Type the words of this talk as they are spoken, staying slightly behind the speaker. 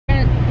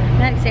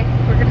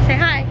We're gonna say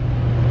hi.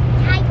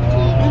 Hi,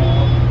 Kiki.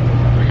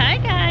 Hi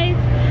guys.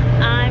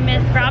 I'm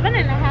Miss Robin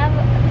and I have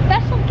a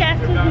special guest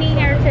with me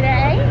here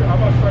today.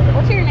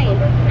 What's your name?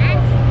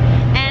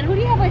 And who do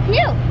you have with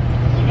you?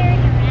 Peter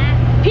the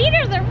rabbit.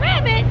 Peter the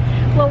rabbit.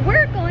 Well,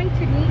 we're going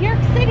to New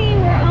York City.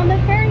 We're on the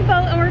ferry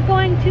boat and we're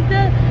going to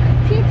the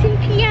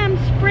TTPM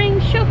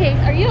Spring Showcase.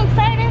 Are you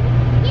excited?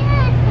 Yes,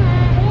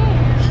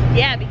 I am.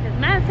 Yeah, because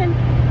Madison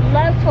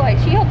loves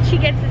toys. She hopes she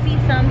gets to see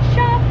some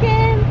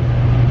Shopkins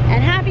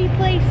and Happy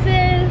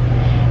Places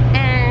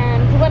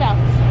and what else?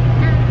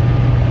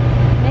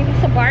 Maybe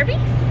some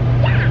Barbies?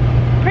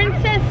 Yeah.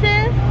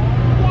 Princesses?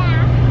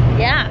 Yeah.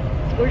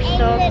 Yeah, we're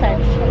so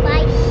excited.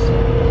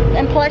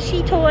 And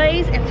plushie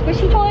toys and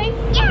squishy toys?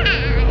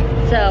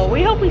 Yeah. So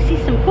we hope we see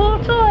some cool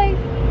toys.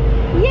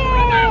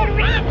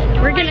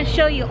 Yay! We're gonna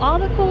show you all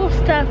the cool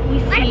stuff we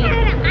see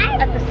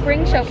at the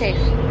Spring Showcase.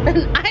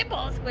 An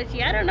eyeball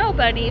squishy. I don't know,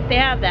 buddy, if they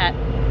have that.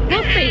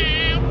 We'll see.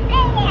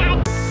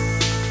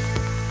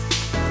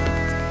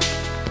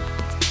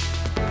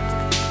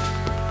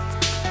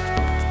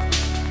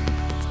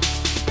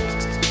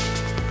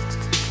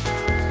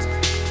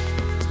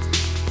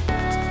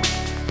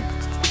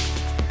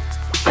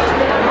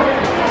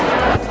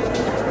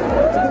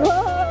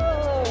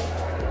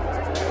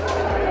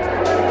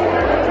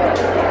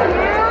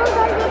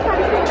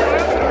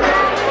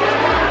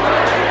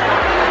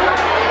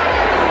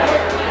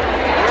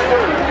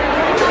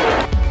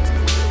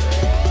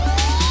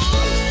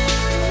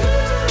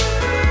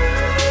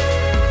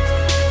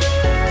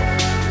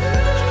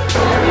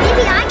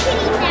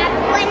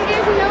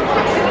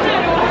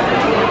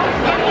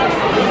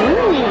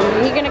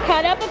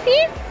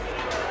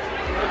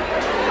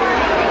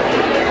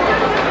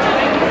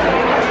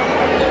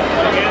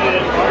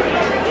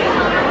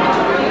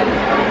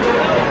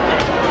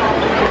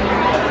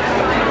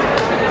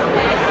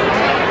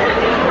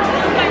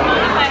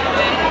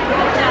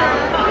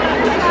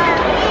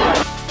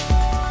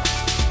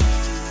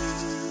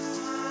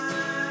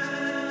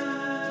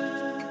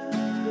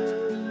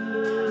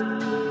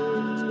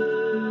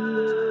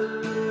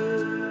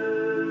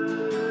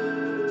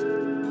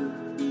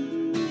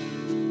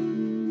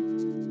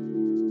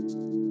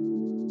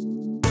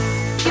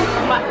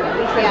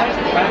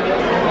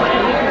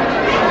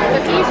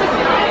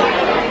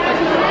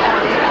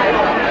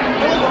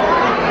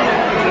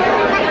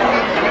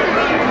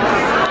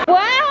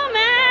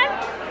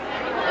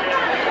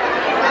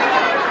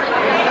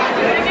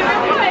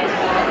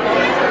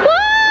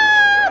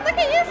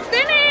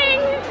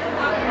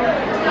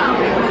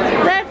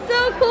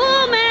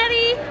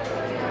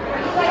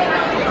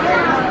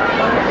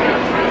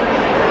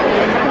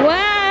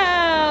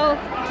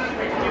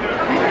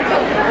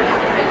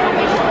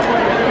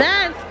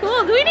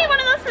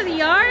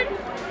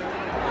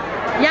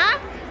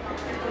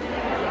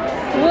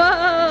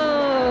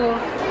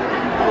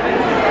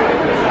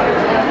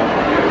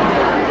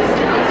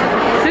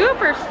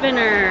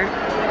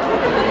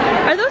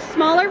 Are those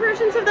smaller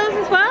versions of those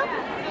as well?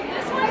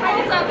 This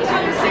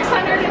one is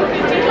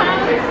 650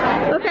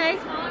 pounds. Okay.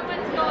 The smaller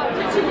ones go up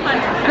to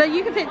 200. But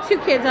you can fit 2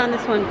 kids on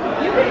this one.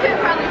 You can fit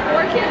probably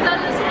 4 kids on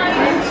this one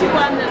and 2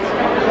 on this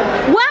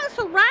one. Wow,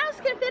 so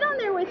Riles can fit on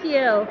there with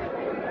you.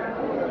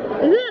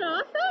 Isn't that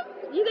awesome?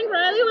 You think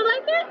Riley would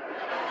like it?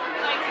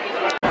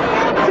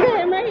 Look at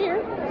him right here.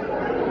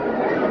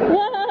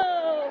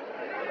 Whoa!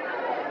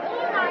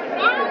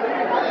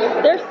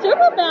 They're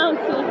super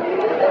bouncy.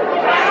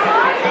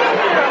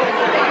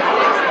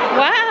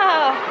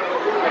 Wow!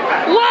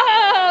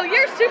 Whoa!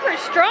 You're super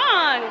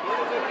strong.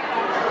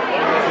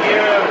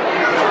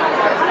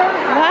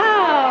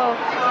 Wow!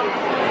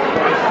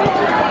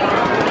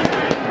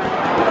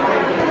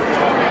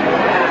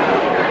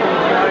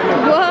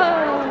 Whoa!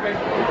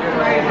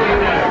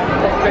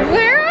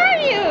 Where are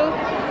you?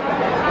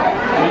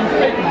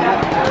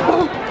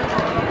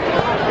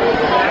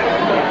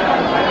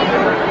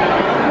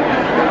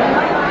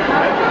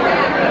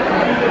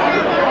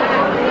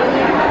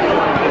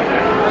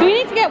 Do we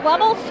need to get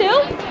Wubbles too?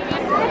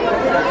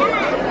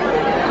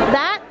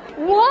 That?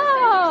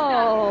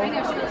 Whoa!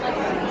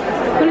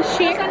 What is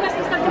she?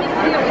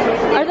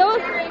 Are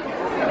those?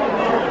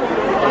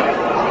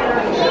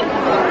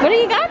 What do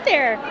you got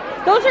there?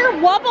 Those are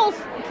Wubbles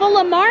full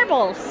of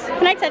marbles.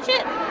 Can I touch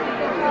it?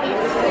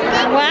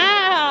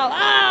 Wow!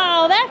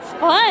 Oh, that's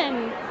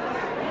fun!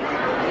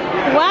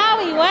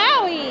 Wowie,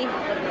 wowie!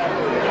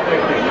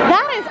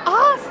 That is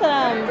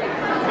awesome!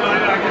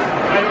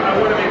 I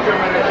want to make sure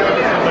when I show it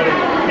to somebody,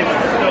 it's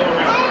still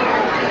around.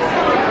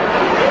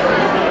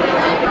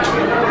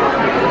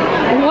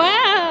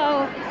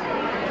 Wow!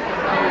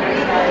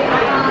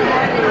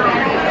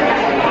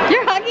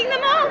 You're hugging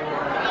them all?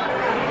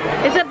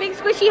 It's a big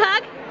squishy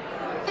hug?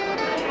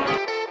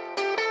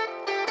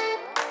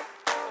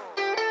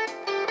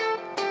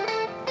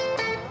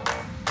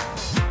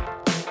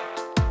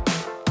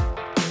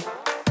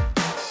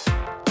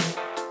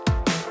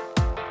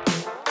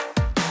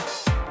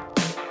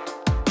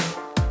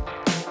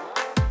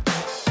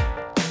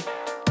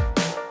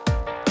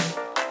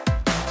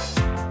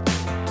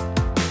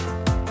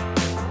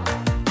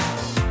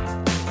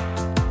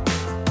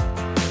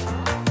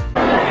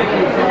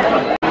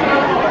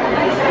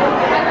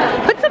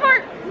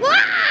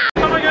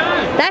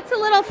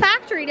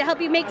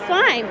 can make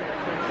slime.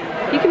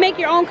 You can make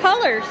your own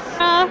colors.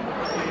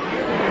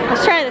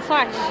 Let's try this,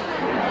 watch.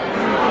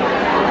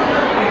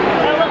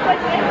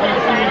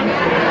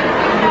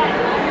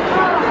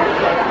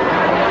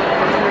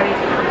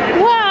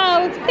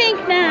 Whoa, it's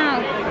pink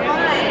now.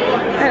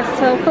 That's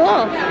so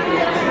cool.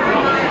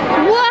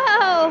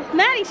 Whoa,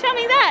 Maddie, show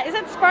me that. Is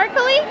that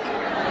sparkly?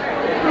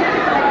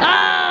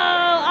 Ah.